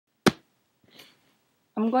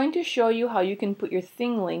I'm going to show you how you can put your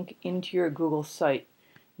ThingLink into your Google site,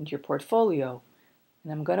 into your portfolio.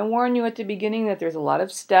 And I'm going to warn you at the beginning that there's a lot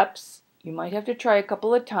of steps. You might have to try a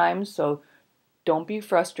couple of times, so don't be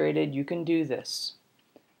frustrated. You can do this.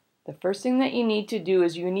 The first thing that you need to do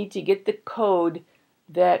is you need to get the code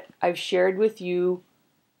that I've shared with you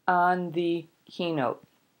on the keynote.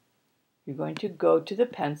 You're going to go to the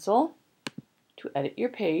pencil to edit your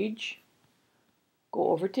page.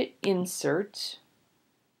 Go over to Insert.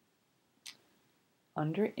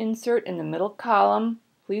 Under Insert in the middle column,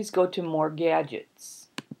 please go to More Gadgets.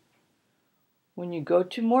 When you go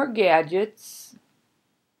to More Gadgets,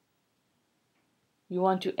 you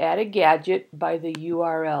want to add a gadget by the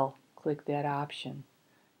URL. Click that option.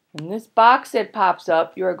 In this box that pops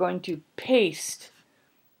up, you are going to paste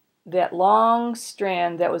that long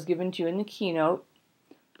strand that was given to you in the keynote.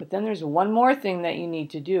 But then there's one more thing that you need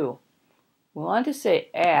to do. We want to say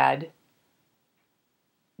add,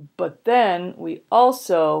 but then we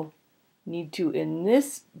also need to, in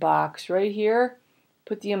this box right here,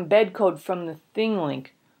 put the embed code from the ThingLink.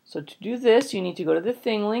 So to do this, you need to go to the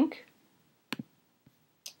ThingLink,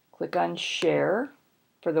 click on Share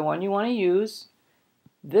for the one you want to use.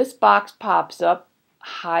 This box pops up,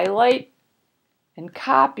 highlight and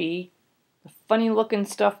copy the funny looking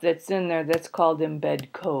stuff that's in there that's called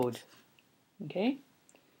embed code. Okay?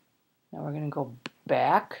 Now we're going to go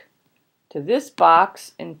back to this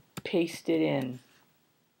box and paste it in.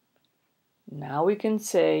 Now we can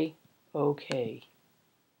say OK.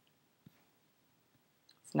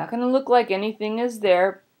 It's not going to look like anything is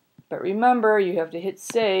there, but remember you have to hit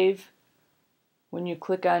save. When you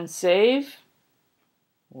click on save,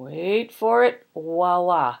 wait for it,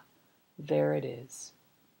 voila, there it is.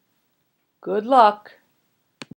 Good luck.